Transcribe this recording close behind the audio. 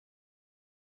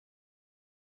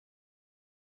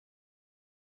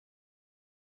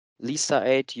Lisa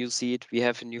 8, you see it. We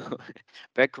have a new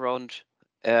background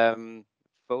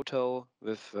photo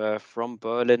with from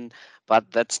Berlin, but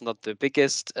that's not the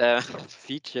biggest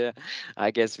feature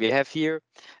I guess we have here.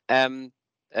 Um,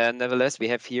 Nevertheless, we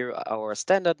have here our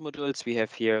standard modules. We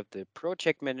have here the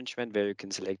project management where you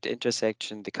can select the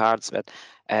intersection, the cards, that,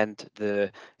 and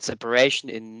the separation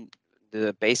in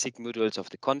the basic modules of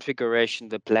the configuration,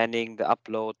 the planning, the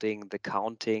uploading, the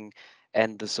counting,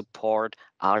 and the support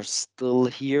are still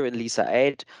here in Lisa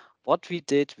 8. What we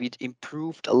did, we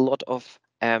improved a lot of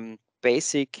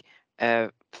basic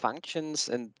functions,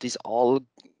 and this all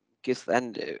gives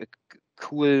an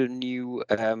cool new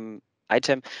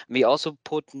item. We also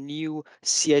put new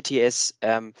CITS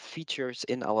features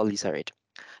in our Lisa 8.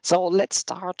 So let's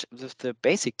start with the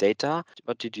basic data.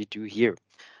 What did we do here?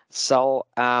 So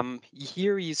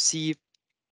here you see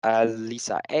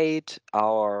Lisa 8,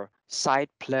 our site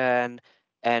plan,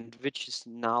 and which is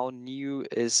now new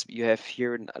is you have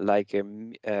here like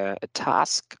a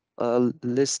task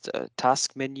list, a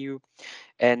task menu.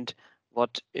 And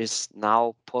what is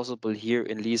now possible here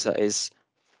in Lisa is,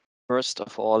 first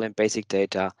of all, in basic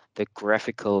data, the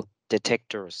graphical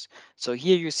detectors. So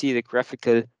here you see the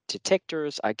graphical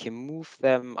detectors. I can move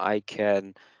them. I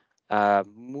can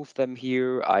move them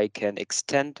here. I can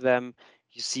extend them.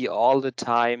 You see all the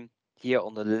time here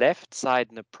on the left side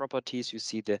in the properties, you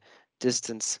see the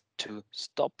distance to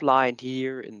stop line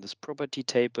here in this property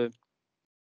table.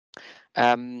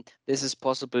 This is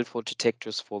possible for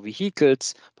detectors for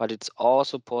vehicles, but it's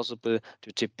also possible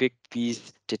to depict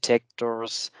these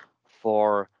detectors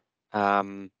for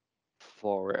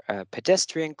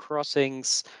pedestrian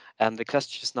crossings. And the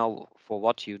question is now for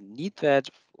what you need that.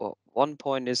 One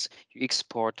point is you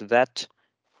export that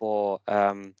for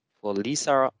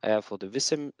Lisa for the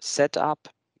VISIM setup.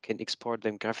 You can export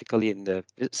them graphically in the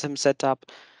VISIM setup.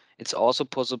 It's also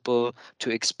possible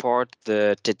to export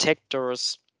the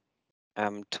detectors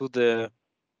to the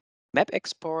map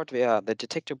export, where the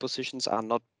detector positions are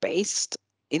not based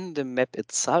in the map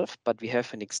itself, but we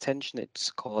have an extension.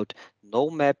 It's called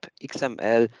NoMap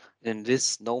XML. In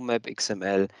this NoMap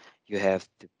XML, you have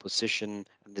the position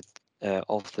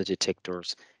of the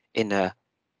detectors in a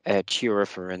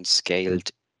georeference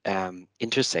scaled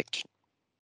intersection.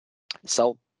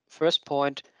 So first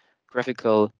point,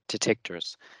 graphical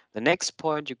detectors. The next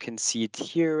point, you can see it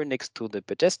here next to the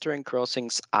pedestrian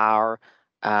crossings, are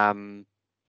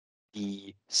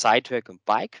the sidewalk and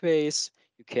bikeways.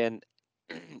 You can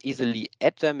easily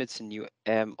add them. It's a new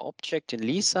object in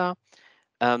Lisa.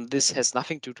 This has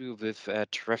nothing to do with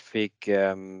traffic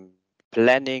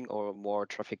planning or more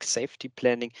traffic safety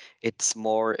planning. It's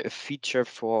more a feature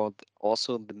for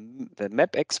also the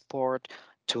map export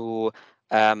to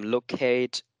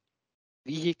locate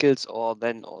vehicles or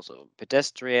then also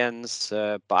pedestrians,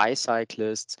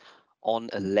 bicyclists on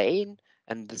a lane.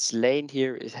 And this lane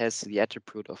here, it has the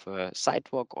attribute of a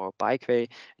sidewalk or a bikeway,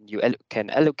 and you can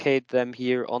allocate them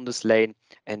here on this lane,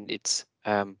 and it's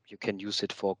you can use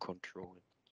it for control.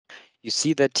 You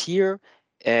see that here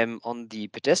on the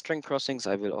pedestrian crossings.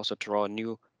 I will also draw a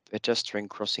new pedestrian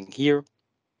crossing here.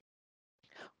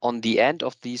 On the end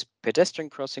of these pedestrian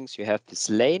crossings, you have this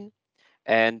lane.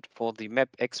 And for the map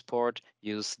export,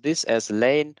 use this as a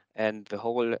lane, and the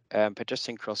whole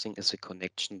pedestrian crossing is a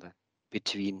connection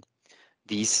between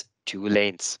these two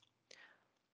lanes.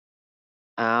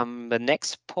 The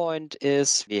next point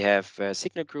is we have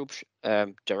signal groups,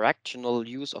 directional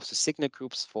use of the signal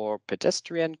groups for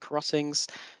pedestrian crossings.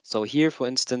 So here, for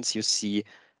instance, you see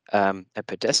a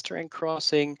pedestrian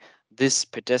crossing. This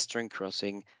pedestrian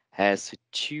crossing has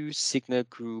two signal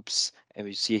groups, and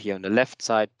we see here on the left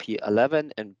side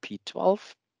P11 and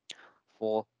P12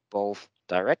 for both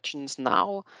directions.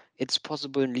 Now it's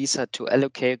possible in Lisa to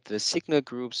allocate the signal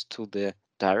groups to the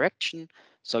direction.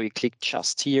 So you click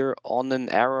just here on an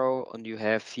arrow, and you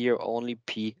have here only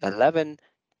P11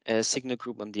 signal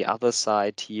group. On the other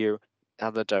side here,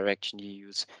 other direction, you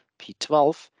use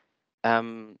P12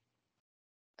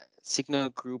 signal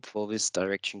group for this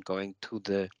direction going to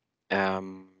the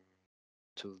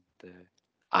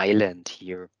island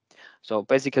here. So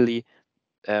basically,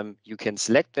 you can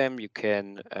select them, you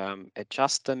can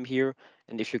adjust them here.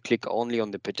 And if you click only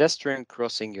on the pedestrian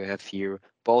crossing, you have here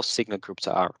both signal groups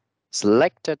are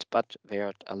selected, but they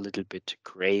are a little bit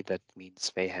gray. That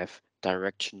means they have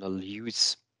directional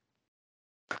use.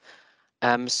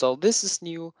 So this is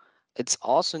new. It's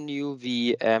also new.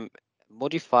 We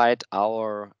modified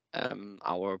our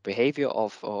behavior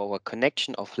of our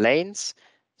connection of lanes.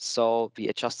 So we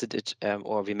adjusted it,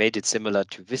 or we made it similar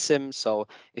to VISIM. So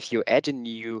if you add a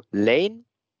new lane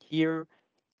here,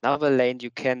 another lane, you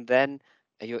can then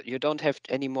you don't have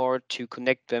anymore to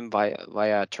connect them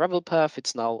via travel path.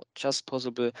 It's now just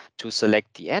possible to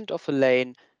select the end of a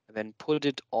lane, then put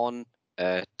it on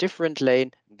a different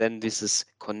lane. Then this is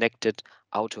connected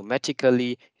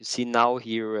automatically. You see now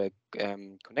here a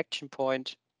connection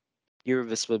point. Here,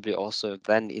 this will be also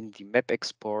then in the map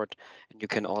export, and you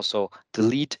can also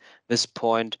delete this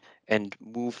point and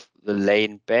move the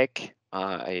lane back.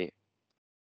 I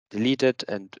delete it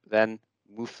and then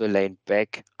move the lane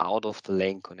back out of the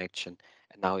lane connection,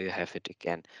 and now you have it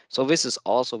again. So this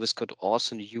could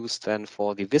also be used then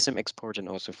for the vism export and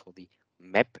also for the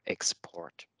map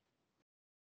export.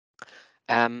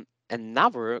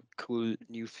 Another cool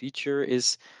new feature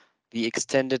is we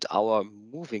extended our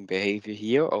moving behavior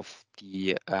here of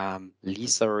the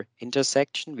Lisa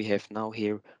intersection. We have now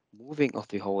here moving of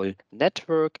the whole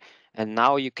network, and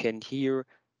now you can here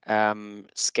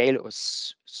scale or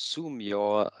zoom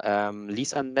your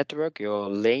Lisa network, your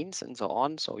lanes and so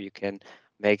on, so you can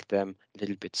make them a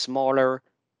little bit smaller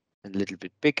and a little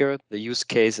bit bigger. The use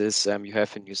case is you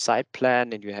have a new site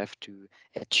plan and you have to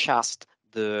adjust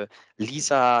the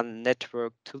Lisa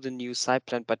network to the new site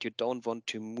plan, but you don't want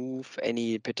to move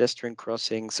any pedestrian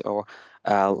crossings or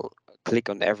uh, click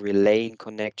on every lane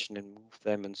connection and move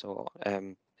them and so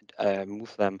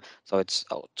move them. So it's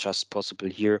just possible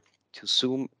here to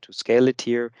zoom, to scale it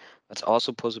here. It's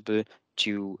also possible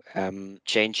to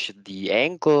change the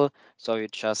angle. So you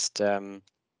just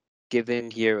give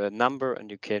in here a number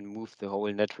and you can move the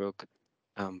whole network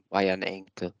via an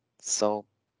angle. So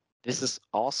this is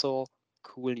also a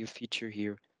cool new feature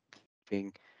here,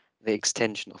 being the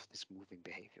extension of this moving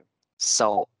behavior.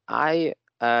 So I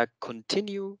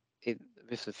continue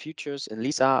with the features in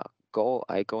Lisa Go.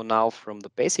 I go now from the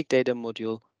basic data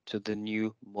module to the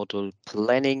new module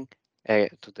planning. I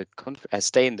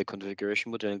stay in the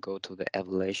configuration module and go to the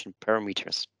evaluation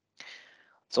parameters.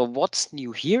 So what's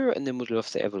new here in the middle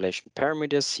of the evaluation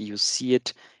parameters? You see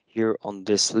it here on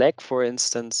this leg, for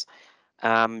instance.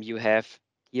 You have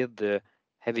here the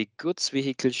heavy goods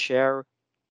vehicle share,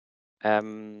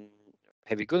 um,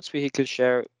 heavy goods vehicle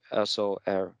share, so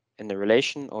in a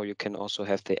relation, or you can also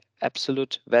have the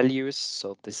absolute values.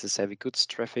 So this is heavy goods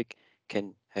traffic,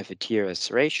 can have it here as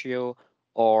ratio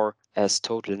or as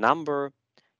total number.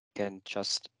 You can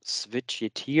just switch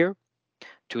it here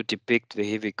to depict the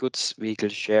heavy goods vehicle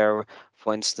share.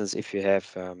 For instance, if you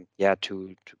have,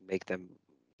 to make them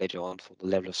later on for the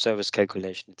level of service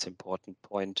calculation, it's important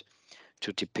point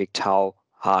to depict how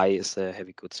high is the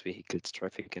heavy goods vehicles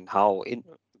traffic and how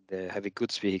the heavy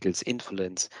goods vehicles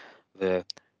influence the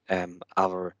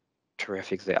other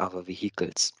traffic, the other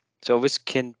vehicles. So this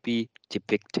can be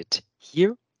depicted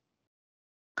here.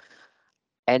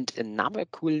 And another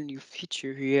cool new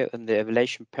feature here in the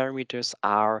evaluation parameters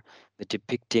are the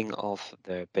depicting of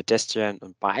the pedestrian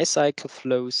and bicycle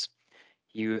flows.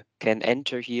 You can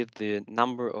enter here the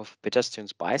number of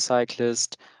pedestrians,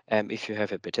 bicyclists, if you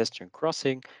have a pedestrian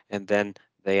crossing, and then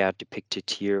they are depicted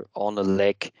here on a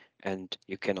leg, and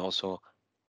you can also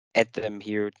add them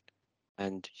here,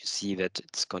 and you see that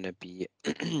it's going to be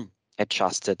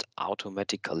adjusted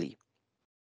automatically.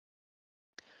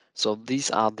 So these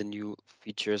are the new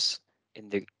features in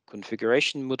the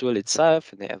configuration module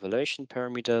itself, in the evaluation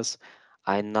parameters.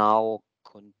 I now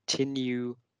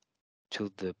continue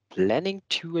to the planning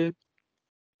tool.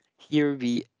 Here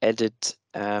we added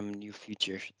new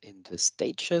features in the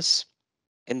stages.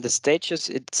 In the stages,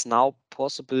 it's now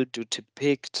possible to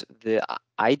depict the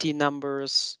ID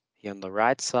numbers here on the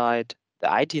right side,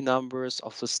 the ID numbers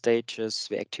of the stages,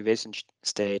 the activation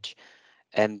stage,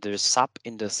 and the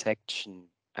sub-intersection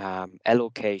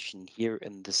allocation here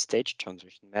in the stage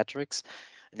transition matrix.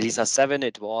 In Lisa 7,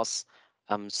 it was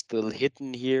still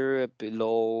hidden here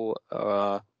below,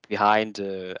 behind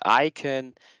the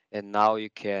icon, and now you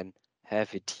can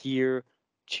have it here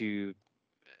to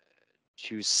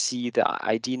see the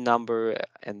ID number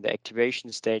and the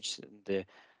activation stage and the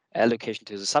allocation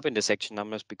to the sub-intersection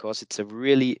numbers, because it's a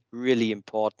really, really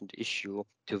important issue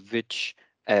to which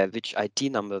ID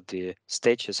number the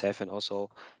stages have, and also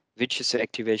which is the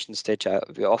activation stage.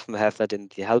 We often have that in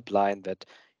the helpline, that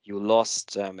you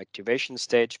lost activation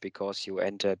stage because you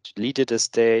deleted a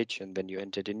stage, and then you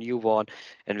entered a new one,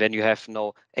 and when you have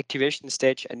no activation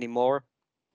stage anymore,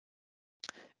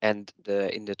 and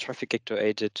in the traffic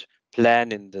actuated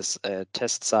plan in this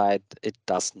test site, it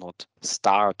does not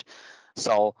start.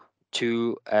 So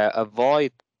to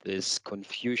avoid this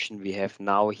confusion, we have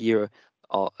now here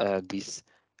this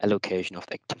allocation of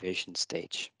the activation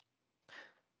stage.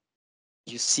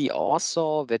 You see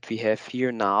also that we have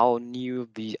here now new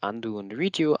the undo and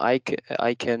redo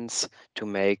icons to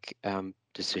make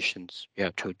decisions,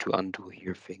 to undo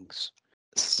here things.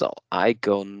 So I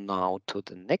go now to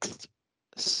the next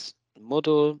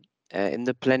module. In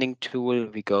the planning tool,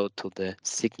 we go to the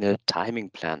signal timing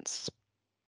plans.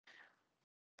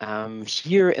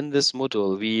 Here in this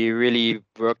module, we really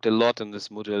worked a lot in this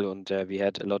module, and we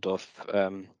had a lot of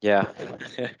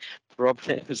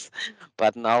problems.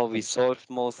 But now we solved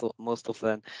most of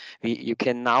them. You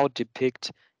can now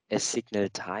depict a signal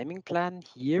timing plan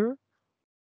here,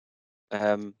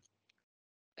 and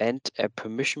a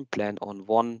permission plan on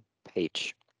one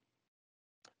page.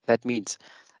 That means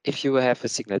if you have a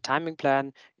signal timing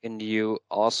plan and you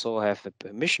also have a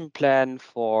permission plan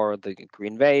for the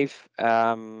green wave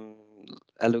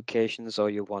allocations, or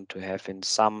you want to have in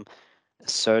some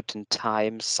certain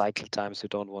times, cycle times, you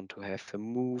don't want to have a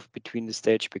move between the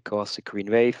stage because the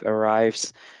green wave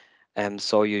arrives.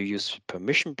 So you use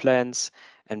permission plans,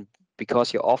 and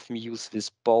because you often use this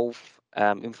both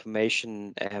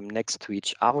information next to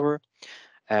each other,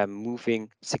 moving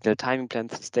signal timing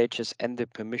plans stages and the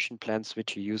permission plans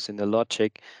which you use in the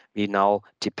logic, we now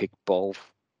depict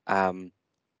both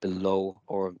below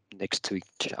or next to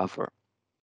each other.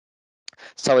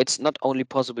 So it's not only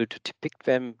possible to depict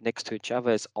them next to each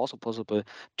other, it's also possible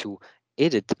to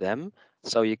edit them.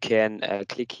 So you can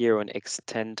click here on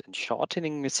extend and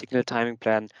shortening the signal timing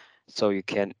plan. So you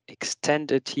can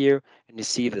extend it here, and you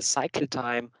see the cycle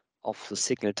time of the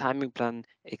signal timing plan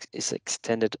is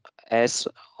extended, as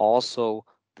also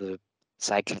the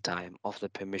cycle time of the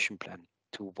permission plan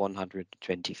to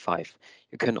 125.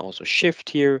 You can also shift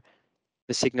here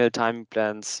the signal timing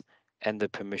plans and the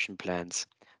permission plans.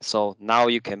 So now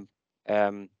you can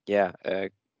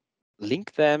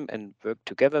link them and work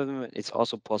together. It's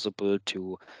also possible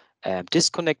to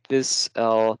disconnect this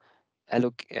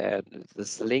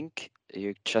link.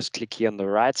 You just click here on the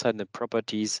right side in the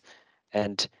properties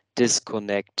and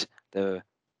disconnect here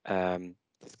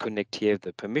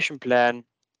the permission plan,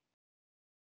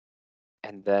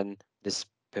 and then this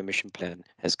permission plan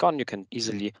has gone. You can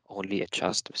easily only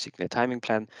adjust the signal timing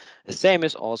plan. The same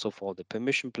is also for the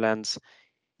permission plans.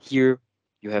 Here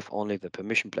you have only the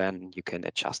permission plan, and you can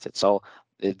adjust it. So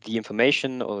the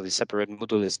information or the separate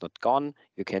module is not gone.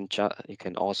 You can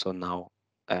also now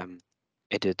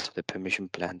edit the permission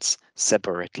plans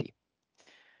separately.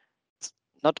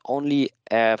 Not only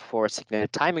for signal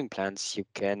timing plans, you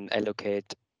can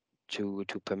allocate to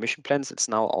permission plans. It's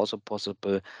now also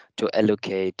possible to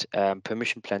allocate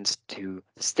permission plans to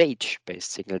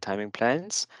stage-based signal timing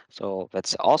plans. So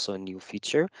that's also a new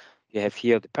feature. You have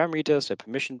here the parameters, the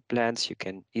permission plans. You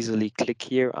can easily click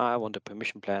here, I want a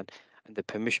permission plan, and the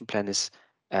permission plan is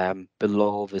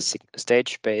below the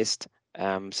stage-based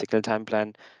signal time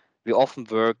plan. We often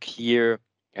work here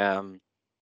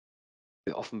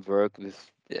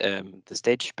with the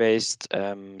stage-based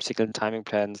signal timing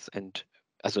plans, and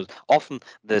also often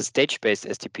the stage-based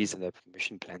STPs and the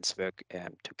permission plans work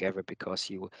together, because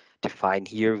you define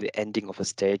here the ending of a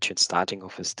stage and starting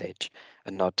of a stage,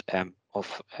 and not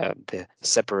of the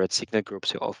separate signal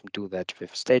groups. You often do that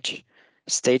with stages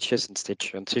and stage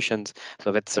transitions.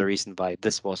 So that's the reason why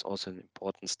this was also an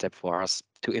important step for us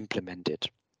to implement it.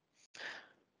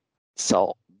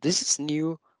 So this is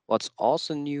new. What's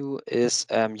also new is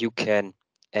you can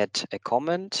add a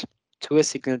comment to a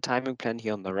signal timing plan.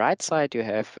 Here on the right side, you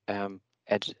have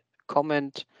add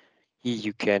comment. Here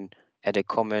you can add a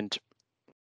comment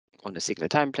on the signal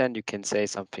time plan. You can say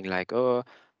something like, oh,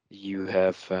 you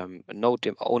have note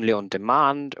only on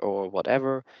demand or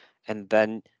whatever. And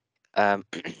then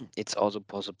it's also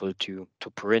possible to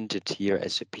print it here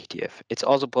as a PDF. It's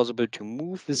also possible to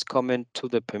move this comment to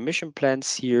the permission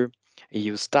plans here,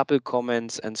 use double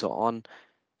comments and so on.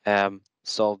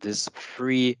 So this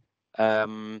free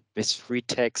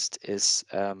text is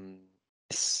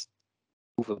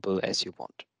movable as you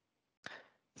want.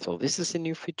 So this is a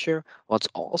new feature. What's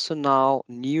also now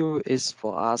new is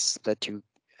for us that you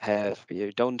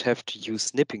don't have to use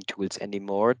snipping tools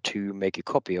anymore to make a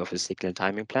copy of a signal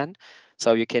timing plan.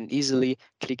 So you can easily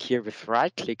click here with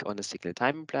right click on the signal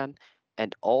timing plan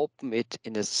and open it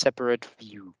in a separate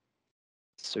view.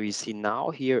 So you see now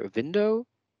here a window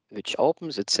which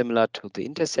opens. It's similar to the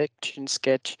intersection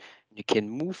sketch. You can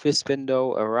move this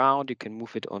window around. You can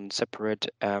move it on separate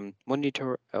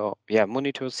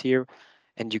monitors here.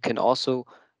 And you can also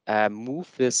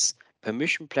move this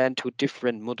permission plan to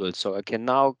different modules. So I can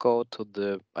now go to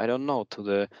the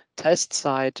test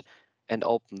site and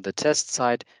open the test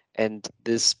site. And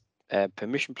this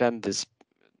permission plan, this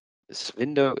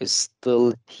window is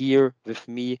still here with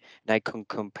me, and I can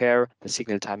compare the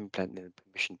signal timing plan and the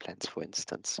permission plans, for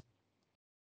instance.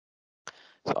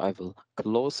 So I will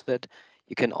close that.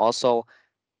 You can also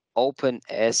open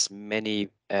as many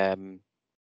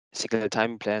signal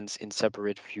timing plans in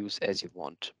separate views as you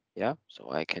want. Yeah,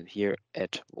 so I can here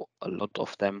add a lot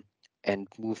of them and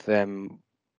move them,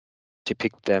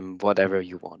 depict them, whatever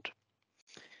you want.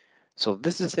 So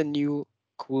this is a new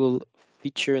cool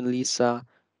feature in Lisa.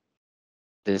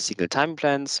 The signal time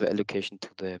plans, the allocation to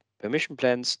the permission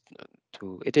plans,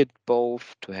 to edit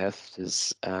both, to have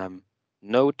this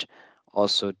node,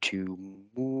 also to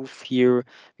move here.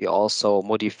 We also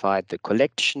modified the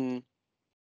collections.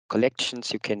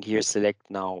 You can here select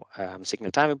now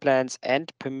signal timing plans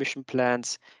and permission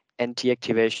plans and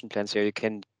deactivation plans. So you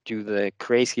can do the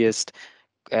craziest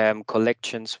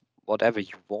collections, whatever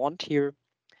you want here.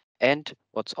 And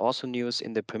what's also new is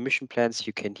in the permission plans,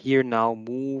 you can here now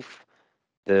move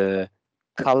the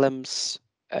columns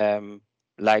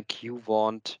like you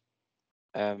want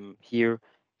here,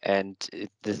 and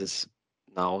this is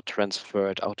now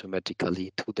transferred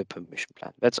automatically to the permission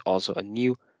plan. That's also a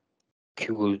new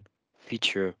cool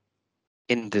feature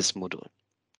in this module.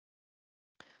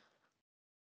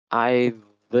 I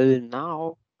will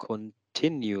now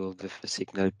continue with the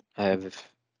signal with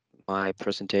my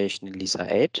presentation in Lisa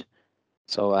 8.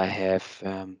 So I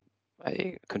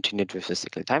continued with the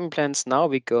signal timing plans. Now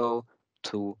we go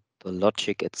to the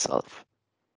logic itself.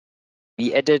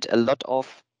 We added a lot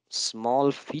of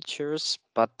small features,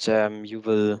 but you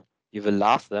will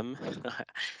love them.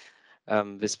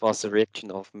 This was the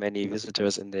reaction of many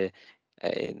visitors in the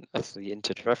of the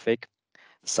intertraffic.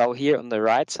 So here on the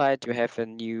right side, you have a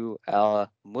new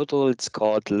module. It's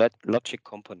called logic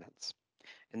components.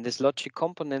 In this logic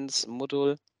components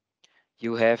module,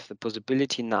 you have the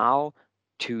possibility now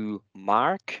to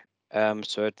mark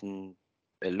certain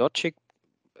logic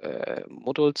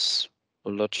modules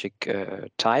or logic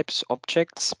types,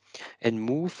 objects, and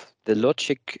move the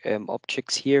logic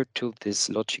objects here to this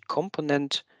logic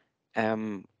component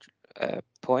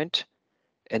point.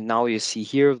 And now you see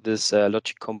here this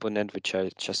logic component, which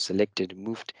I just selected and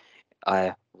moved,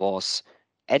 I was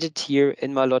added here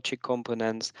in my logic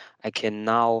components. I can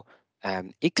now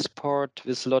export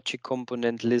this logic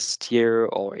component list here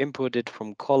or import it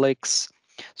from colleagues.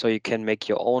 So you can make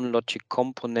your own logic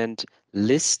component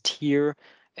list here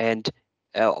and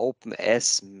open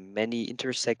as many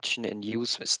intersection and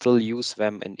still use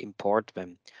them and import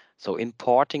them. So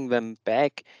importing them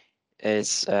back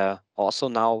is also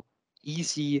now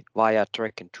easy via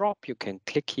drag and drop. You can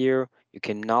click here. You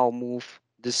can now move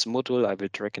this module. I will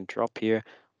drag and drop here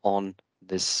on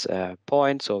this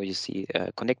point. So you see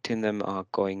connecting them are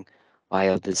going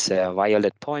via this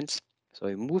violet points. So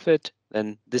you move it,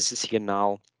 then this is here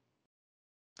now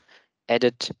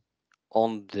added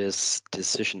on this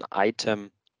decision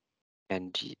item,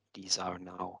 and these are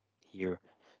now here.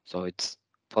 So it's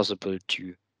possible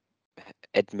to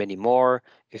add many more.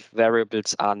 If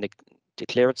variables are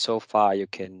declared so far, you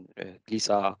can,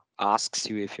 Lisa asks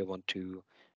you if you want to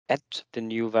add the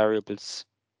new variables,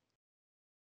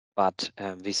 but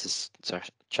this is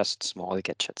just small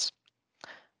gadgets.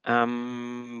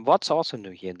 What's also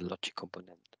new here in the logic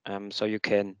component? So you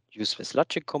can use this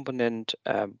logic component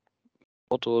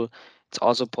module. It's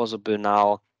also possible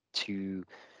now to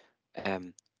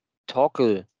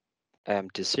toggle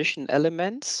decision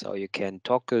elements. So you can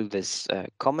toggle this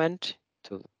comment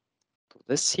to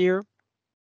this here.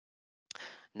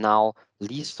 Now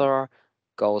Lisa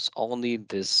goes only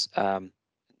this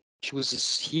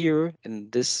chooses here in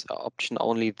this option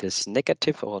only this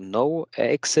negative or no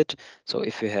exit. So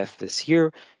if you have this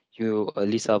here, you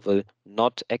Lisa will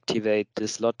not activate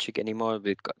this logic anymore.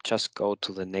 Will just go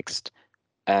to the next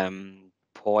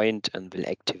point and will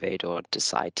activate or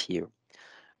decide here.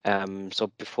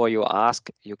 So before you ask,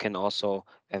 you can also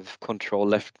have control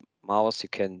left mouse. You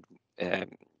can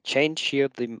change here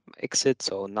the exit.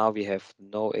 So now we have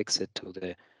no exit to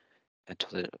the to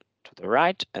the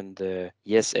right and the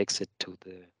yes exit to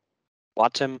the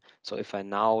bottom. So if I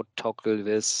now toggle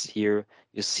this here,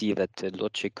 you see that the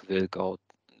logic will go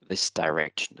this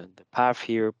direction, and the path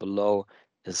here below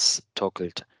is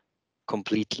toggled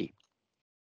completely.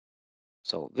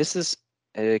 So this is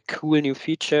a cool new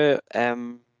feature.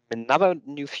 Another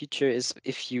new feature is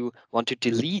if you want to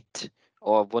delete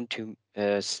or want to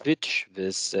switch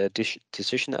this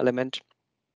decision element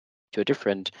to a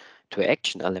different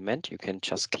action element, you can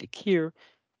just click here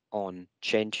on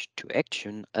change to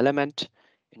action element,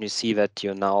 and you see that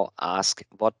you now ask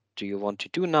what do you want to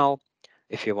do now.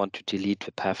 If you want to delete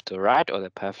the path to the right or the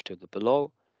path to the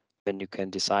below, then you can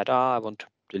decide, I want to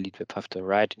delete the path to the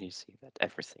right, and you see that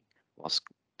everything was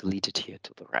deleted here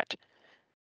to the right.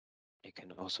 You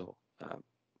can also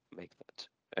make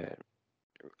that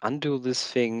undo this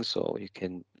thing, so you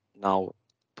can now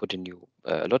put a new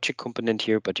logic component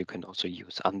here, but you can also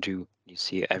use undo. You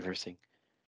see everything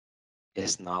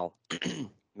is now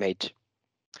made.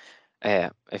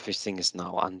 Everything is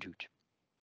now undooed.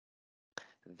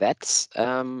 That's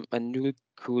a new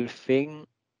cool thing.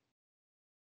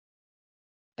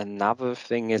 Another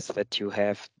thing is that you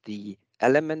have the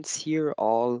elements here,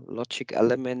 all logic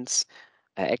elements,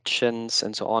 actions,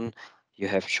 and so on. You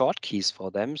have short keys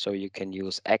for them, so you can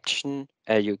use action.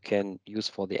 You can use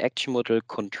for the action model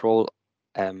Control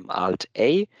Alt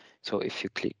A. So if you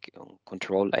click on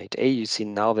Control Alt A, you see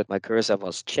now that my cursor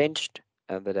was changed,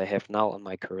 and that I have now on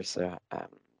my cursor an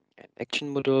action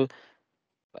model.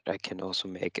 But I can also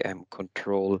make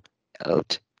Control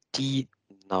Alt D.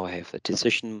 Now I have the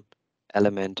decision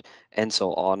element, and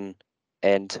so on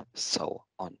and so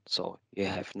on. So you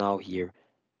have now here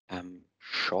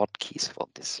short keys for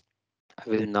this. I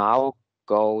will now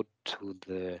go to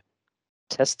the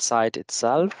test site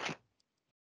itself.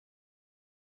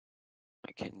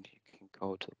 You can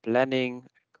go to planning,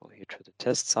 go here to the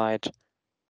test site,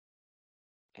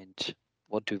 and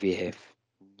what do we have?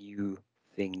 New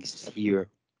things here.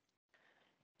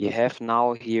 You have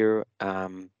now here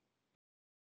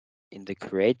in the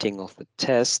creating of the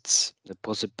tests, the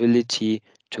possibility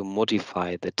to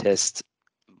modify the tests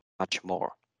much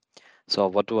more. So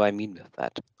what do I mean with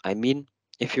that? I mean,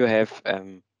 if you have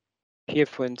here,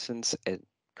 for instance,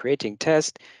 creating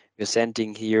test, you're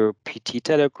sending here PT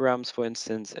telegrams, for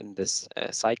instance, in this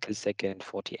cycle second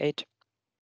 48.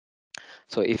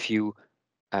 So if you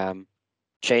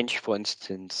change, for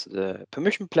instance, the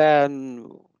permission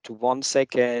plan to 1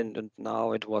 second, and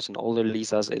now it was in older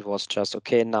Lisas, it was just,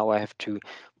 okay, now I have to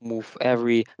move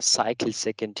every cycle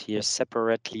second here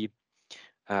separately.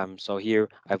 So here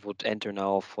I would enter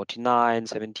now 49,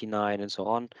 79, and so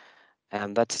on.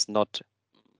 And that's not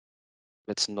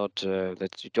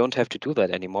that you don't have to do that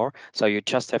anymore. So you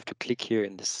just have to click here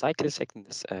in the cycle second,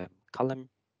 this column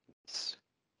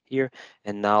here,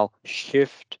 and now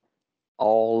shift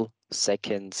all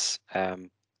seconds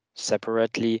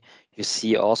separately. You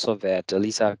see also that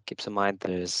Lisa keeps in mind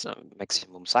there is a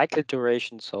maximum cycle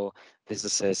duration. So this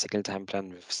is a cycle time plan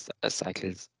with a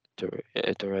cycle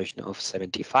duration of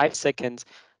 75 seconds.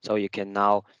 So you can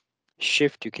now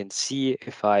shift. You can see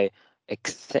if I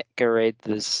exaggerate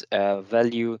this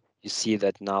value, you see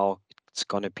that now it's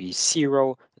going to be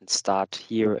 0 and start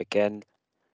here again.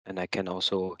 And I can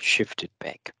also shift it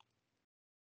back.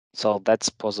 So that's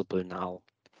possible now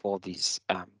for these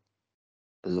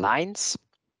lines.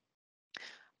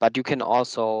 But you can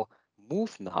also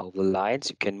move now the lines.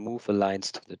 You can move the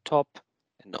lines to the top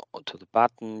and to the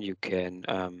button. You can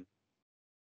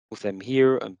move them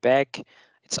here and back.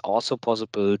 It's also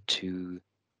possible to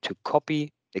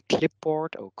copy the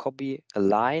clipboard or copy a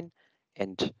line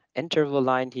and enter the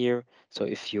line here. So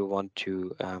if you want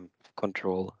to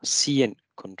Control C and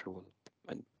Control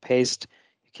and paste,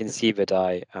 you can see that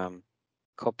I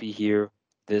copy here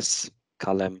this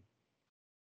column,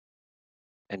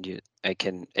 and I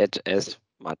can add as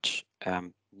much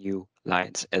new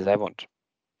lines as I want.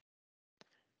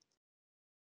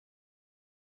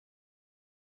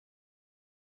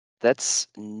 That's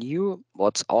new.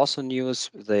 What's also new is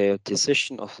the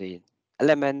decision of the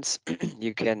elements.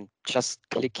 You can just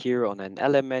click here on an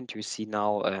element. You see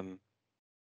now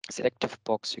selective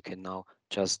box. You can now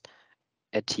just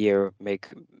add here, make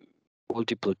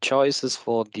multiple choices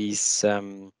for these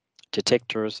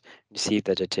detectors. You see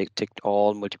that detect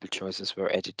all multiple choices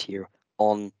were added here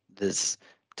on this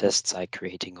test site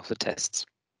creating of the tests.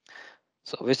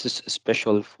 So this is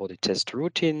special for the test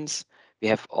routines. We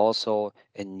have also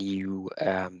a new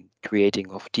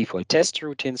creating of default test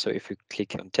routines. So if you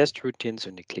click on test routines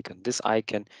and you click on this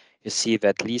icon, you see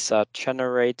that Lisa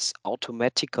generates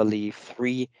automatically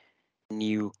 3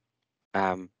 new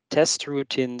test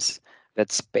routines.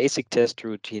 That's basic test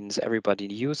routines. Everybody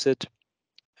use it.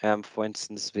 For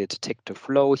instance, the detector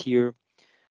flow here.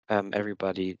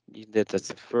 Everybody, that's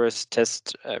the first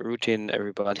test routine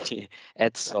everybody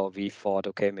adds. So we thought,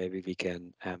 okay, maybe we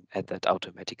can add that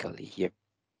automatically here.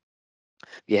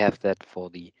 We have that for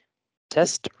the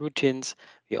test routines.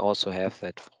 We also have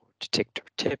that for detector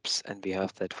tips, and we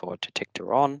have that for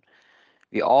detector on.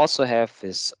 We also have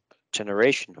this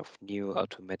generation of new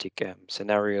automatic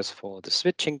scenarios for the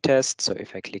switching test. So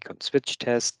if I click on switch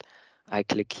test, I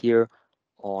click here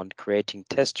on creating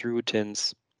test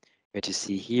routines. What you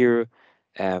see here,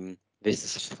 this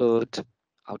is filled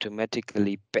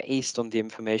automatically based on the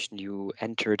information you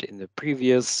entered in the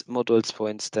previous modules. For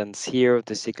instance, here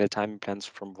the cycle time plans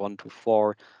from 1 to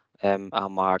 4 are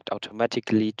marked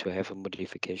automatically to have a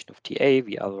modification of TA.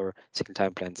 The other cycle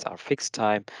time plans are fixed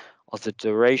time. Or the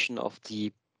duration of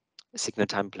the signal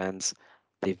time plans,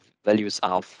 the values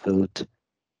are filled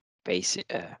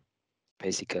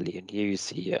basically. And here you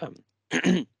see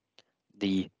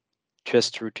the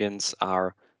test routines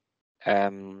are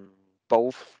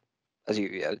both as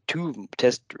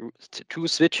two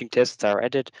switching tests are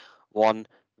added, one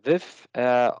with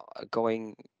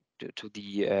going to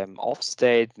the off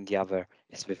state, and the other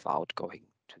is without going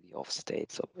to the off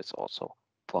state. So it's also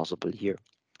possible here.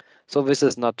 So this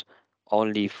is not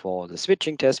only for the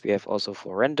switching test, we have also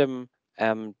for random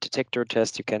detector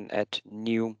test. You can add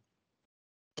new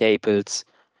tables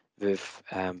with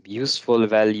useful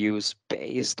values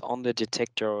based on the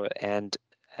detector and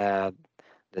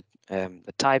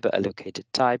the type, allocated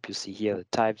type. You see here the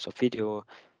types of video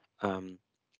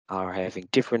are having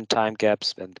different time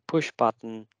gaps than the push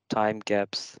button time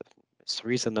gaps. It's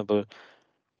reasonable,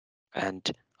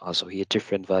 and also here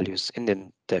different values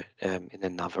in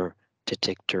another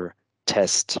detector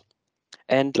test.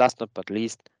 And last but not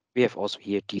least, we have also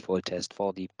here default test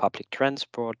for the public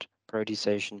transport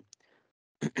prioritization.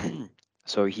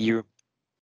 So here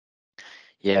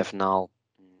you have now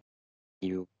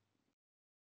you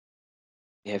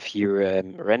have here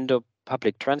random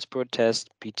public transport test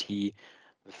PT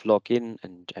with login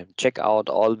and check out.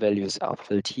 All values are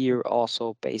filled here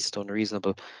also based on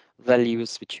reasonable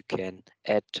values which you can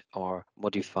add or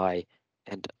modify,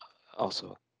 and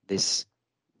also this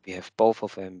we have both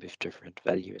of them with different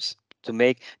values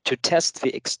to test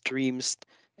the extremes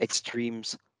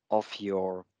of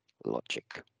your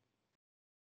logic.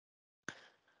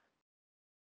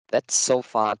 That's so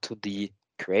far to the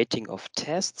creating of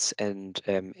tests and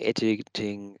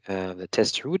editing the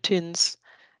test routines.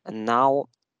 And now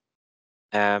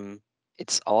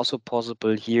it's also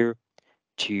possible here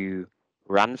to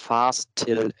run fast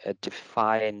till a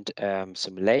defined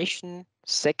simulation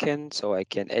second. So I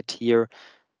can add here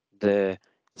the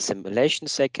simulation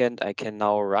second. I can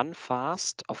now run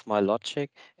fast of my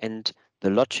logic, and the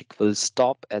logic will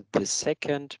stop at the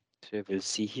second. So you will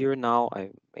see here now I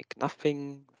make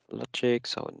nothing logic,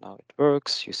 so now it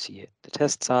works. You see the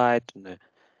test site and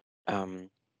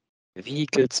the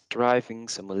vehicles driving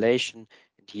simulation,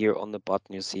 and here on the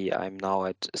button you see I'm now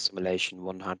at simulation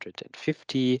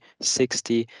 150,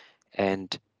 60,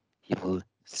 and you will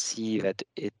see that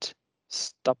it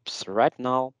stops right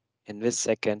now in this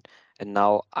second, and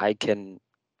now I can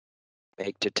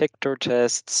make detector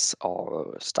tests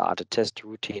or start a test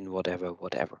routine, whatever.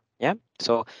 Yeah,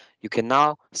 so you can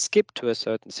now skip to a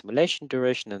certain simulation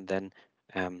duration, and then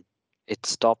it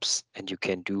stops, and you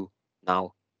can do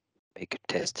now make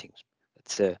testing.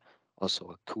 That's also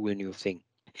a cool new thing.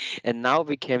 And now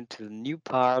we came to the new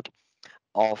part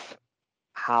of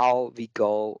how we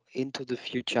go into the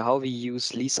future, how we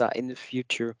use Lisa in the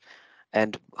future,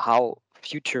 and how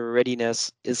future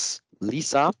readiness is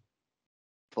Lisa.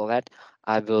 For that,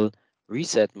 I will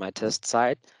reset my test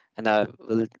site, and I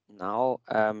will now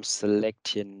select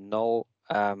here no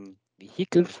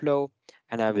vehicle flow,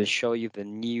 and I will show you the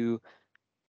new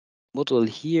module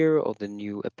here, or the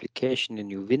new application, a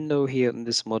new window here in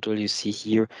this module. You see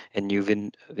here a new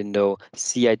window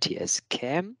CITS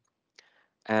CAM.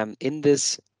 In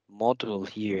this module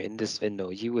here, in this window,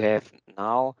 you have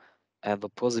now the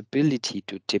possibility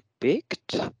to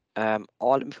depict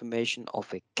all information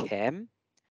of a cam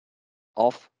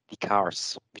of the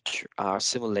cars which are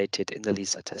simulated in the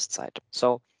Lisa test site.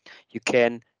 So you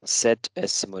can set a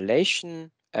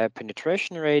simulation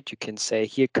penetration rate. You can say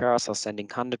here cars are sending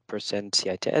 100%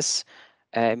 CITS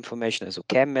information as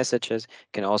CAM messages. You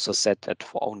can also set that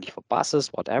for only for buses,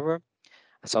 whatever.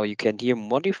 So you can here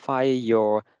modify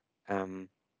your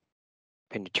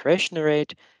penetration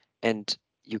rate, and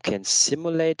you can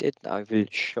simulate it. I will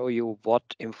show you what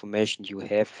information you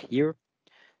have here.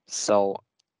 So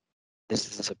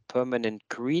this is a permanent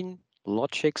green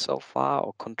logic so far,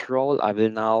 or control. I will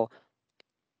now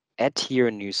add here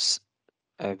a new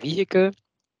vehicle.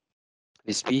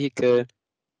 This vehicle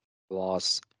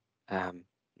was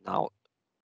now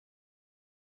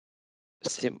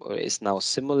is now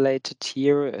simulated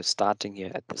here, starting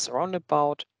here at this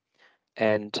roundabout,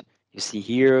 and you see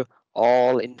here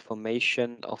all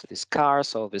information of this car.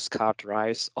 So this car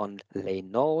drives on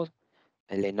lane no,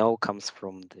 and lane no comes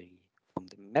from the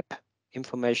map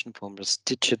information, from this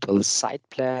digital site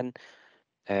plan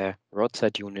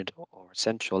roadside unit or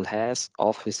central has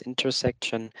of this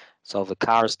intersection. So the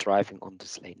car is driving on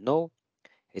this lane no.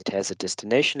 It has a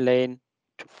destination lane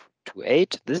to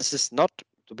 8. This is not,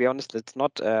 to be honest, it's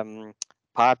not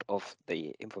part of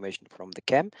the information from the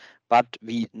cam, but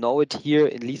we know it here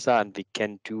in Lisa, and we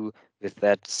can do with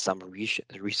that some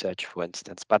research, for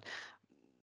instance. But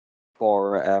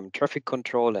for traffic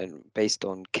control and based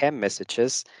on cam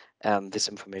messages, this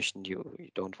information you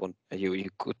don't want, you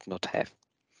could not have.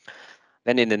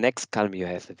 Then in the next column, you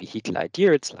have the vehicle ID.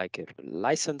 It's like a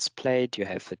license plate. You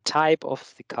have the type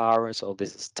of the car. So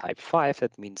this is type 5.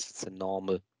 That means it's a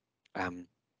normal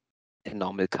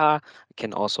car. I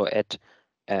can also add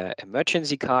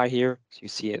emergency car here. So you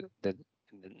see that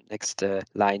in the next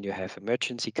line, you have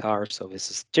emergency car. So this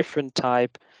is different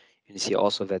type. You see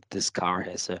also that this car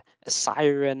has a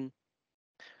siren.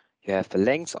 You have the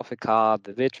length of the car,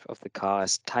 the width of the car,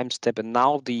 is time step, and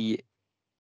now the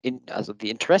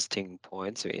interesting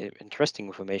points, interesting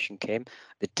information came.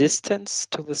 The distance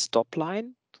to the stop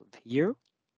line here,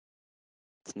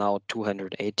 it's now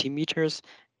 280 meters,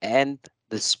 and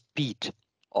the speed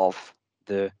of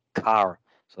the car.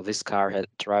 So this car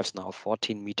drives now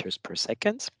 14 meters per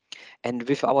second. And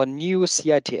with our new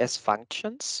CITS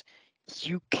functions,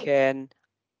 you can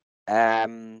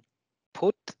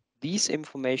put these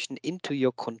information into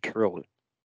your control.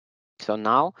 So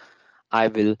now I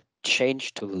will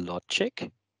change to the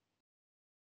logic.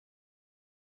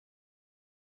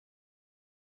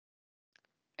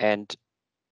 And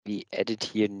we added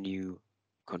here new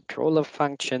controller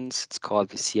functions. It's called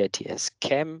the CITS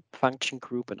CAM function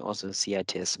group and also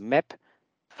CITS map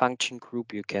function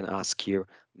group. You can ask here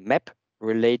map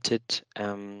related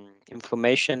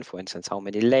information. For instance, how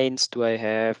many lanes do I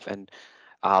have, and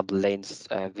are the lanes,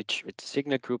 which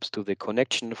signal groups do the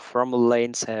connection from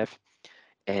lanes have?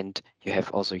 And you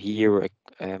have also here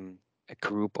a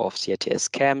group of CITS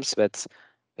cams that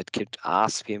could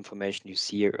ask the information you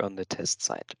see here on the test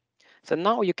site. So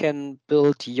now you can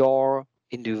build your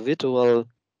individual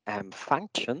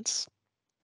functions.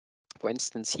 For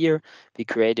instance, here we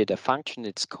created a function.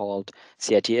 It's called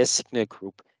CITS signal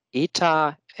group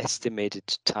eta, estimated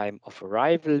time of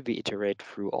arrival. We iterate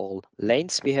through all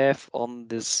lanes we have on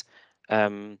this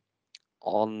in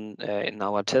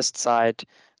our test site.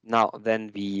 Now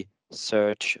then we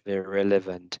search the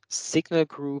relevant signal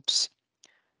groups.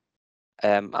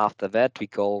 After that, we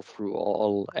go through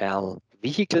all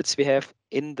vehicles we have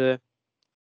in the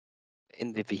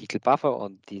vehicle buffer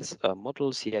on this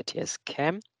model CITS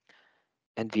CAM,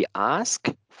 and we ask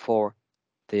for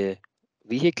the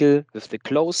vehicle with the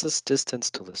closest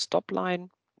distance to the stop line.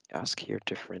 Ask here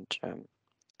different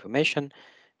information.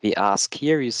 We ask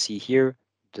here, you see here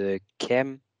the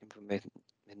CAM information,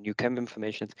 the new CAM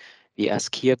information. We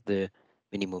ask here the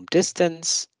minimum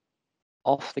distance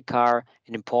of the car,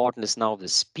 and important is now the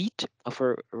speed of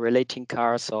a relating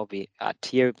car. So we add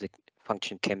here the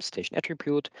function CAM station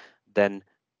attribute, then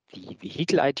the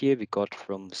vehicle ID we got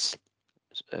from this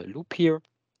loop here,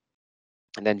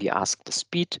 and then we ask the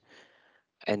speed,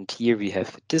 and here we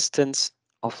have the distance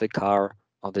of the car.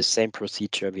 On the same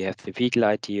procedure, we have the vehicle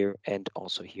ID and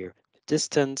also here the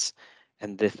distance.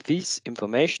 And with this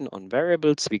information on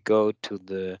variables, we go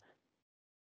to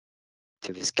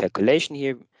this calculation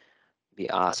here. We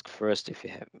ask first if we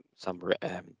have some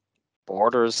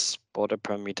border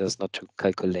parameters, not to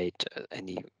calculate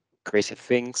any crazy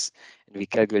things. And we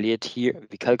calculate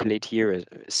here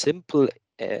a simple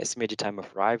estimated time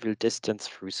of arrival, distance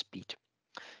through speed.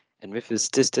 And with this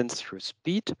distance through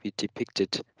speed, we depict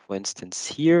it, for instance,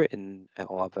 here in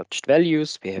our watched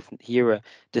values. We have here a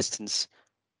distance,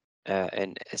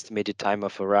 an estimated time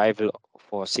of arrival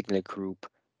for signal group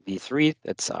V3.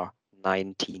 That's our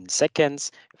 19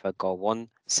 seconds. If I go 1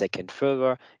 second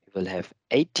further, we will have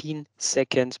 18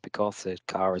 seconds because the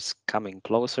car is coming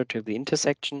closer to the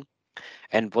intersection.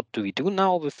 And what do we do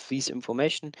now with these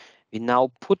information? We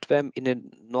now put them in a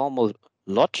normal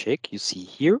logic. You see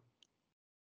here.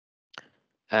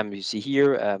 You see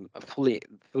here a fully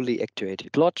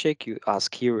activated logic. You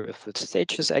ask here if the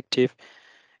stage is active,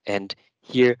 and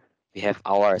here we have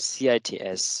our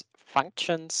CITS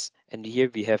functions, and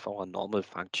here we have our normal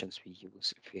functions we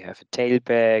use. If we have a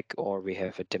tailback or we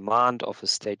have a demand of a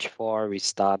stage 4, we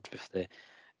start with the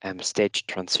stage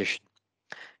transition.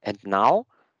 And now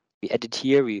we added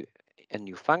here a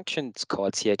new function. It's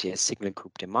called CITS signal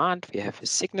group demand. We have a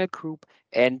signal group,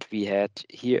 and we had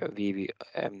here we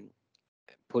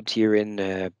put here in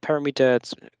parameter.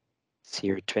 It's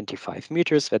here 25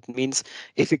 meters. That means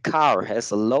if a car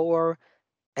has a lower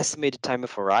estimated time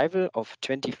of arrival of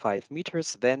 25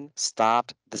 meters, then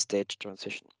start the stage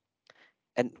transition.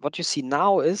 And what you see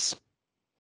now is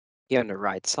here on the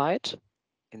right side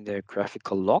in the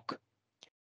graphical log,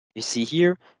 you see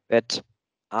here that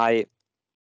I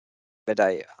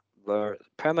were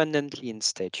permanently in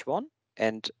stage 1,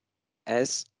 and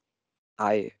as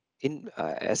I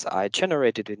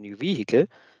generated a new vehicle,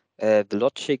 the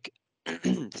logic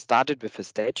started with a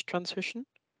stage transition.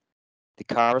 The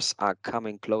cars are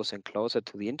coming closer and closer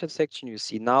to the intersection. You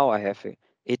see now I have a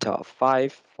eta of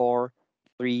 5, 4,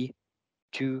 3,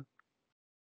 2,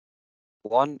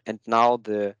 1, and now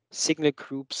the signal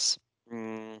groups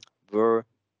were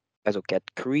also get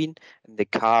green, and the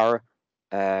car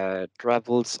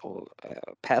travels or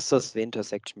passes the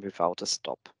intersection without a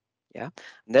stop. Yeah,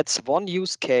 and that's one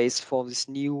use case for this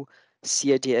new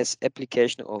CITS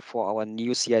application or for our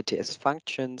new CITS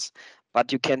functions.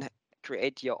 But you can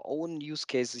create your own use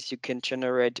cases. You can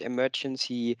generate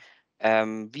emergency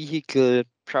vehicle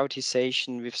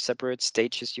prioritization with separate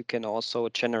stages. You can also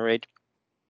generate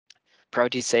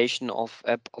prioritization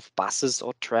of buses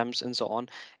or trams and so on.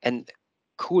 And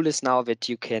cool is now that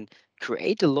you can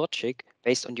create a logic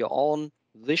based on your own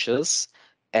wishes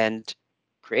and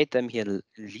create them here in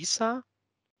Lisa,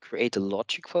 create a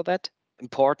logic for that.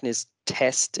 Important is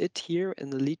test it here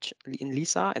in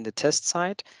Lisa in the test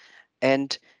site.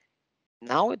 And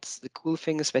now it's the cool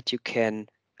thing is that you can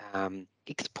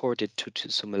export it to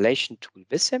simulation tool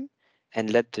Vissim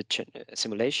and let the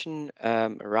simulation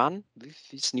run with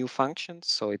these new functions.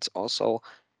 So it's also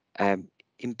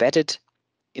embedded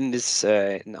in this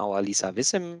in our Lisa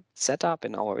Vissim setup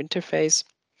in our interface,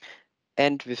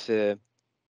 and with the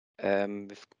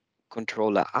with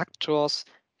controller actors.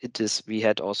 We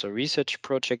had also a research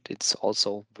project. It's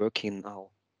also working now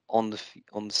on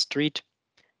the street.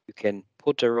 You can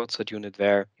put a roadside unit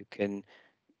there. You can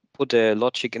put a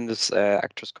logic in this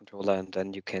actors controller, and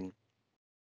then you can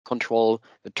control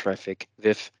the traffic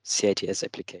with CITS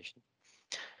application.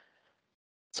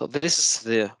 So this is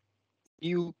the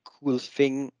new cool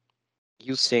thing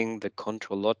using the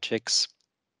control logics.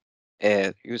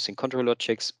 Using control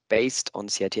logics based on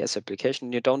CITS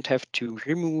application, you don't have to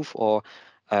remove or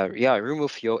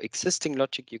remove your existing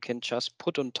logic. You can just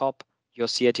put on top your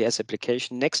CITS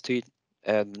application next to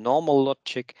it, normal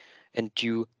logic, and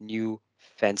do new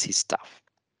fancy stuff.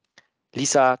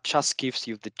 Lisa just gives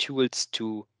you the tools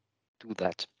to do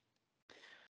that.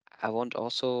 I want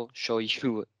also show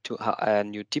you a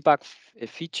new debug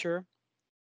feature.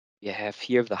 We have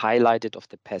here the highlighted of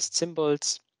the past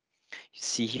symbols. You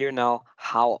see here now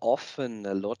how often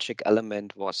a logic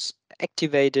element was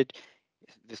activated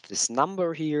with this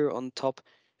number here on top.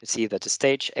 You see that the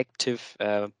stage active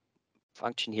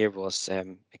function here was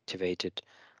activated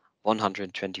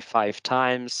 125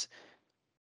 times,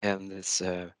 and this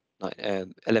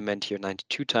element here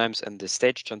 92 times, and the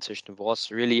stage transition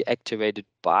was really activated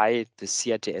by the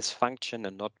CITS function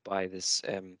and not by this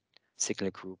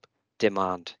signal group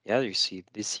demand. Yeah, you see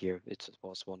this here, it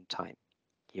was one time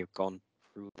here gone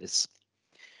through this.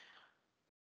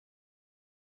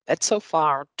 That's so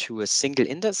far to a single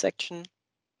intersection.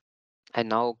 I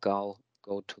now go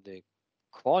to the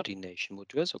coordination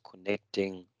module, so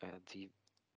connecting the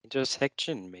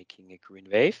intersection, making a green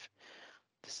wave.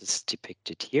 This is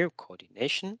depicted here,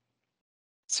 coordination.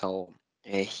 So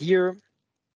here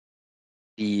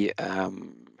we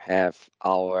have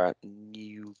our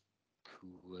new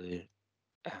cool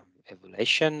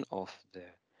evaluation of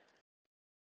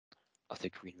the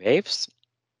green waves,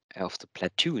 of the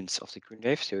platoons of the green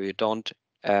waves. So you don't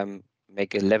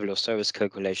make a level of service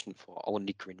calculation for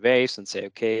only green waves and say,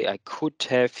 okay, I could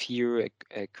have here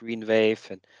a green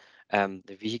wave and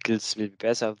the vehicles will be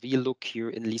better. We look here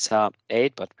in Lisa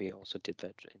 8, but we also did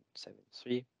that in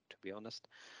 7.3, to be honest.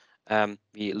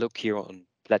 We look here on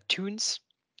platoons,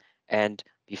 and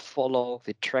we follow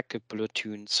the tracker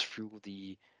platoons through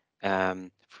the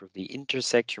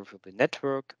intersection, through the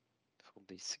network, from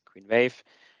this green wave.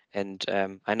 And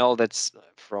I know that's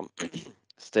from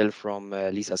still from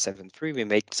Lisa 7.3. We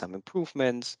made some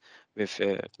improvements with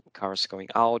cars going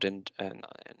out and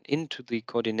into the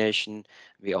coordination.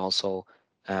 We also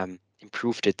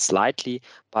improved it slightly,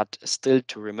 but still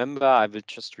to remember, I will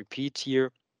just repeat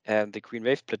here, the green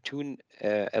wave platoon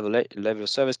level of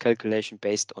service calculation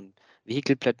based on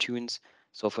vehicle platoons.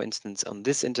 So for instance, on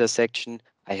this intersection,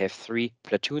 I have 3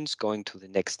 platoons going to the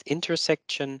next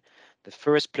intersection. The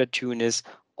first platoon is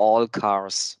all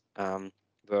cars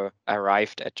were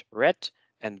arrived at red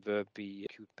and will be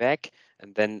queued back,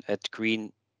 and then at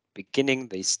green beginning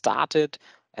they started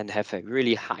and have a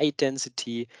really high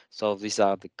density. So these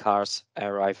are the cars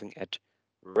arriving at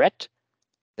red.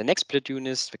 The next platoon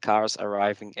is the cars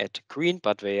arriving at green,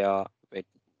 but they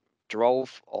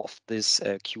drove off this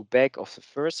queue back of the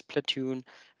first platoon.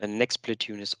 And the next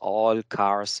platoon is all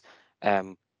cars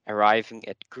arriving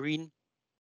at green.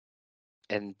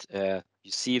 And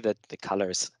you see that the color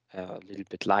is a little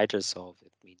bit lighter, so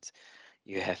that means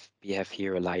we have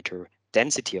here a lighter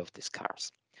density of these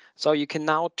cars. So you can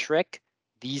now track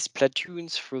these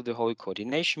platoons through the whole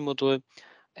coordination module.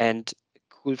 And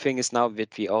cool thing is now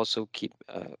that we also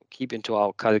keep into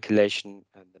our calculation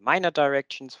the minor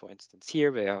directions. For instance,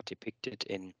 here they are depicted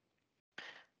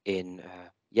in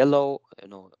yellow,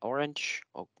 orange,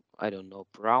 or I don't know,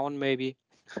 brown maybe.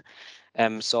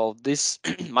 So this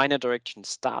minor direction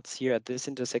starts here at this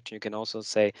intersection. You can also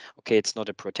say, okay, it's not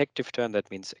a protective turn.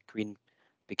 That means a green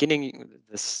beginning.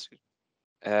 This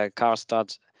car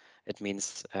starts. It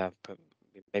means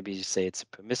maybe you say it's a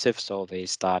permissive, so they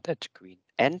start at green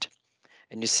end.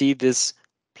 And you see this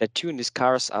platoon. These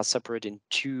cars are separated in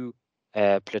two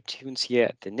platoons here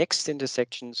at the next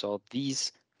intersection. So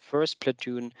these first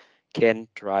platoon can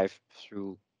drive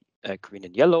through green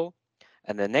and yellow,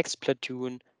 and the next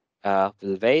platoon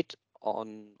will wait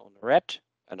on red,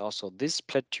 and also this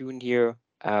platoon here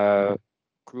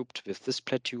grouped with this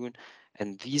platoon,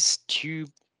 and these two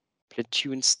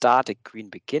platoons start at green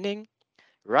beginning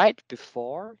right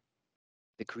before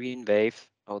the green wave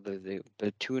or the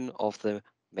platoon of the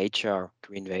major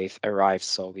green wave arrives.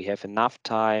 So we have enough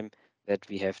time that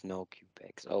we have no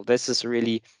queue-back. So this is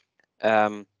really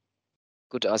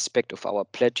good aspect of our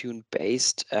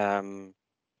platoon-based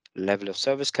level of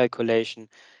service calculation.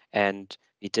 And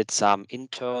we did some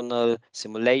internal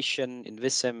simulation in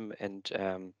Vissim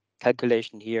and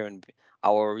calculation here, and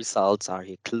our results are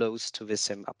here close to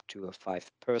Vissim, up to a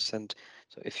 5%.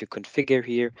 So if you configure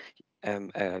here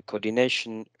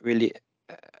coordination really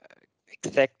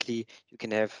exactly, you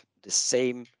can have the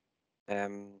same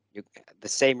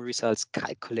results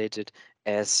calculated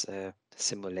as the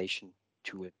simulation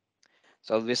tool.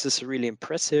 So this is really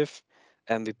impressive.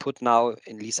 And we put now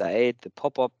in Lisa 8 the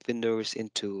pop-up windows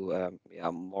into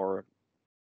a more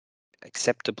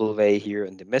acceptable way here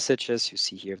in the messages. You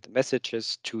see here the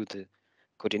messages to the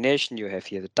coordination. You have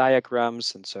here the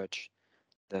diagrams and such.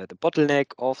 The bottleneck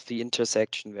of the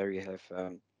intersection where you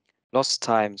have lost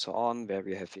time, so on, where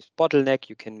you have this bottleneck,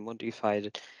 you can modify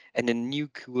it. And a new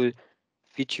cool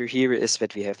feature here is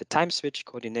that we have the time switch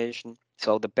coordination.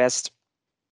 So the best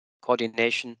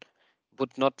coordination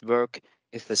would not work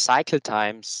if the cycle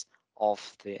times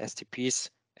of the STPs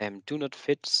do not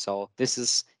fit. So this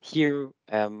is here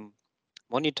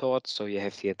monitored. So you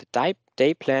have here the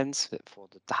day plans for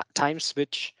the time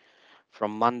switch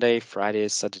from Monday, Friday,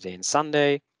 Saturday, and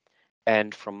Sunday.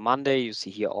 And from Monday, you see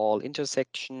here all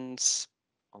intersections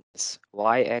on this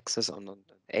y-axis. On the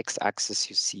x-axis,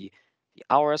 you see the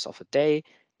hours of a day.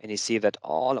 And you see that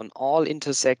on all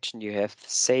intersection, you have the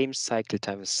same cycle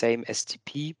time, the same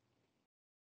STP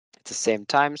at the same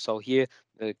time. So here,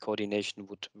 the coordination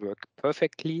would work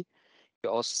perfectly. You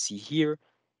also see here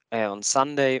on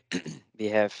Sunday, we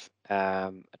have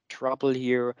a trouble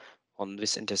here on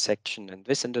this intersection and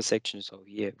this intersection. So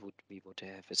here we would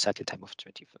have a cycle time of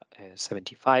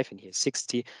 75 and here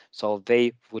 60. So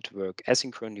they would work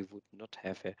asynchronous. You would not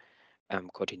have a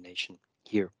coordination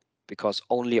here because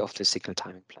only of the signal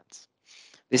timing plans.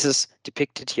 This is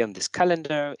depicted here on this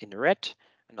calendar in red.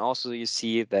 And also you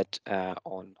see that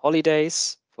on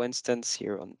holidays, for instance,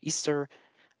 here on Easter,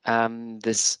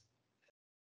 this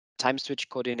time switch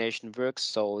coordination works.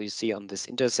 So you see on this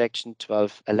intersection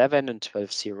 12:11 and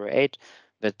 12:08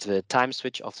 that the time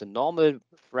switch of the normal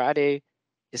Friday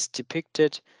is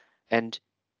depicted, and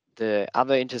the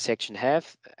other intersection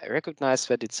have recognized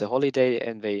that it's a holiday,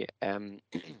 and they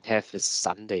have this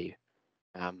Sunday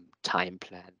time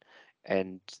plan.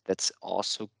 And that's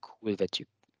also cool that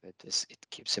it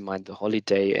keeps in mind the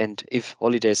holiday, and if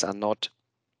holidays are not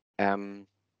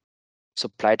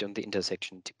supplied on the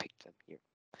intersection, depict them here.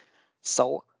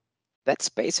 So that's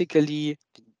basically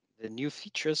the new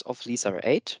features of Lisa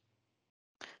 8.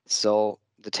 So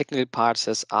the technical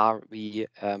parts are we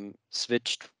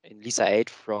switched in Lisa 8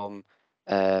 from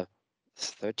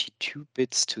 32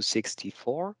 bits to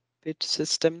 64-bit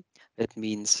system. That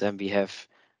means we have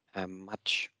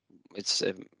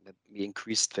we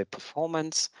increased the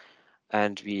performance,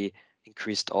 and we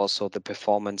increased also the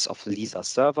performance of the Lisa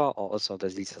server, or also the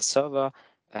Lisa server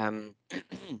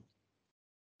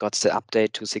got the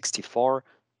update to 64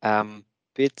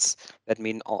 bits. That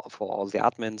means for all the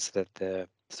admins that the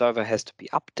server has to be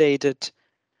updated,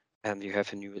 and you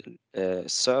have a new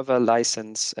server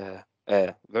license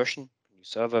version, new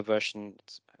server version.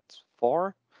 It's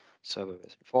 4, server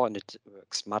version 4, and it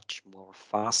works much more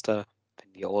faster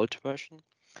than the old version.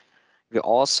 We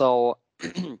also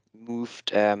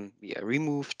we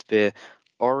removed the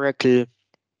Oracle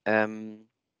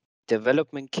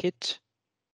development kit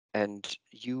and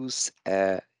use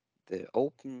the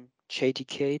open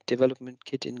JDK development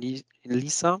kit in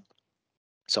Lisa.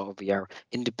 So we are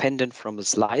independent from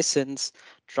this license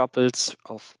troubles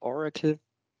of Oracle.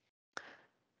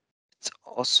 It's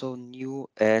also new,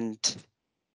 and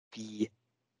we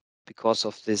because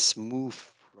of this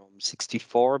move from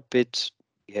 64-bit,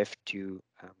 we have to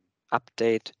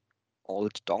update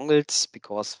old dongles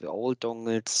because the old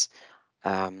dongles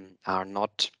are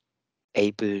not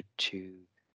able to,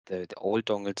 the old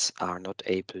dongles are not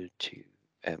able to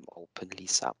open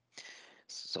Lisa.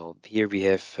 So here we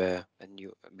have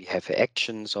we have an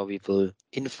action. So we will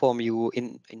inform you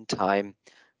in time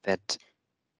that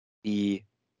we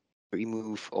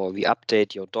remove or we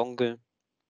update your dongle,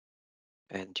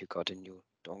 and you got a new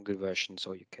dongle version,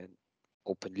 so you can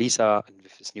open Lisa, and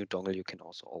with this new dongle you can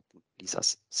also open Lisa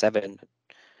 7.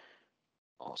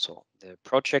 Also, the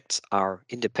projects are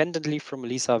independently from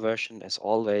Lisa version. As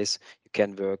always, you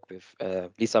can work with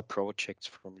Lisa projects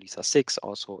from Lisa 6,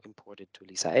 also imported to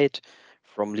Lisa 8,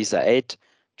 from Lisa 8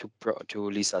 to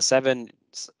Lisa 7. In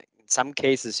some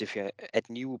cases, if you add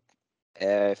new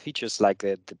features like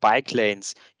the bike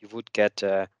lanes, you would get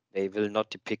they will not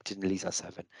depict in Lisa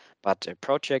 7. But a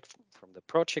project, from the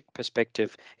project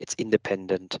perspective, it's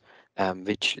independent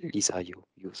which Lisa you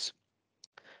use.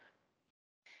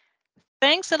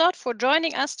 Thanks a lot for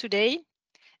joining us today.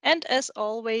 And as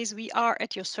always, we are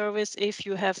at your service if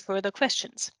you have further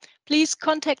questions. Please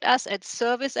contact us at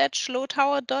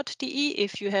service@schlotauer.de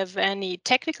if you have any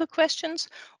technical questions,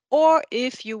 or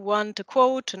if you want a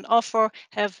quote, an offer,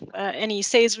 have any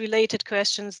sales-related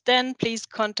questions, then please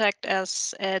contact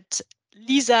us at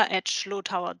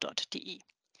lisa@schlotauer.de.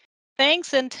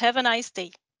 Thanks and have a nice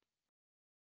day.